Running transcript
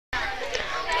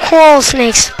Coral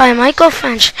Snakes by Michael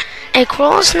French. A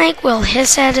coral snake will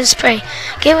hiss at his prey.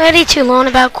 Get ready to learn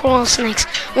about coral snakes.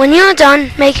 When you're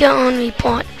done, make your own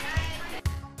report.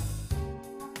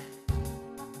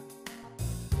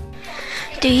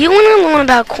 Do you want to learn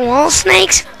about coral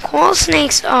snakes? Coral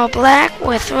snakes are black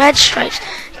with red stripes.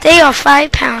 They are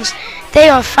 5 pounds. They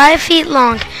are 5 feet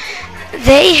long.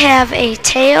 They have a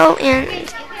tail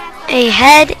and a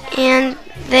head, and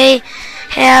they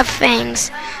have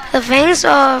fangs. The fangs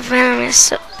are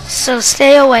venomous, so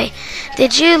stay away.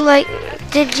 Did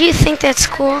you think that's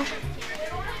cool?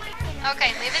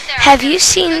 Okay, leave it there. Have you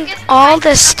seen all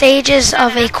the stages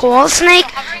of a coral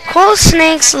snake? Coral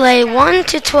snakes lay 1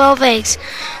 to 12 eggs.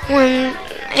 When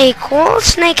a coral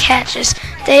snake hatches,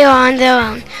 they are on their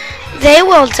own. They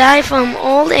will die from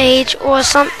old age or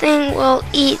something will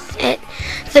eat it.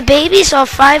 The babies are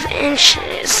 5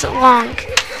 inches long.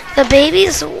 The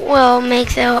babies will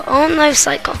make their own life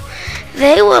cycle.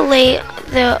 They will lay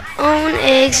their own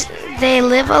eggs. They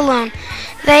live alone.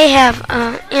 They have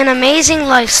an amazing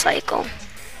life cycle.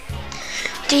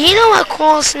 Do you know what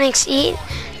coral snakes eat?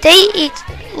 They eat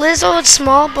lizards,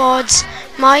 small birds,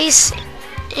 mice,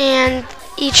 and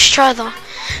each other.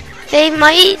 They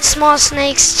might eat small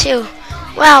snakes too.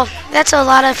 Wow, that's a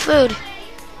lot of food.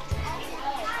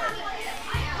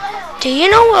 Do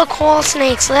you know where coral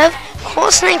snakes live?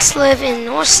 Coral snakes live in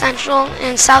North Central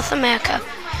and South America.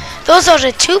 Those are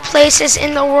the 2 places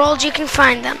in the world you can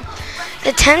find them.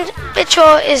 The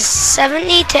temperature is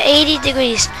 70 to 80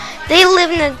 degrees. They live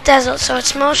in the desert, so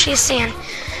it's mostly sand.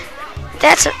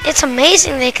 It's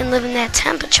amazing they can live in that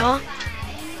temperature.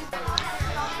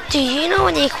 Do you know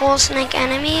what a coral snake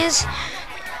enemy is?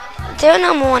 Their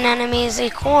number 1 enemy is a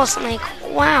coral snake.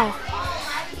 Wow.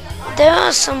 There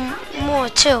are some more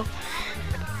too.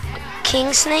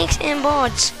 King snakes and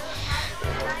birds.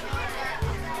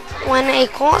 When a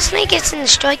coral snake gets in the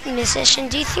striking position,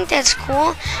 do you think that's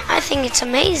cool? I think it's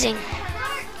amazing.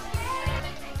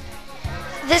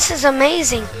 This is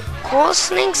amazing. Coral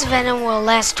snake's venom will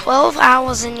last 12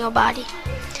 hours in your body.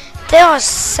 There are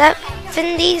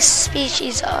 70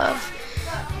 species of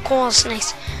coral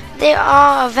snakes. They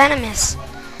are venomous.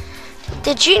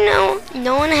 Did you know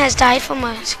no one has died from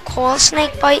a coral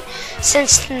snake bite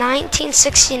since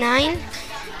 1969?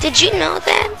 Did you know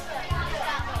that?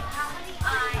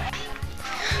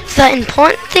 The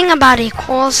important thing about a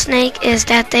coral snake is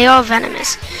that they are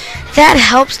venomous. That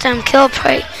helps them kill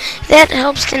prey. That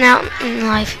helps them out in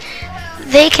life.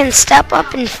 They can step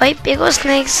up and fight bigger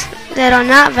snakes that are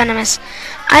not venomous.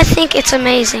 I think it's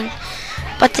amazing.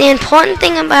 But the important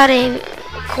thing about a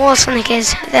coral snake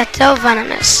is that they're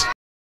venomous.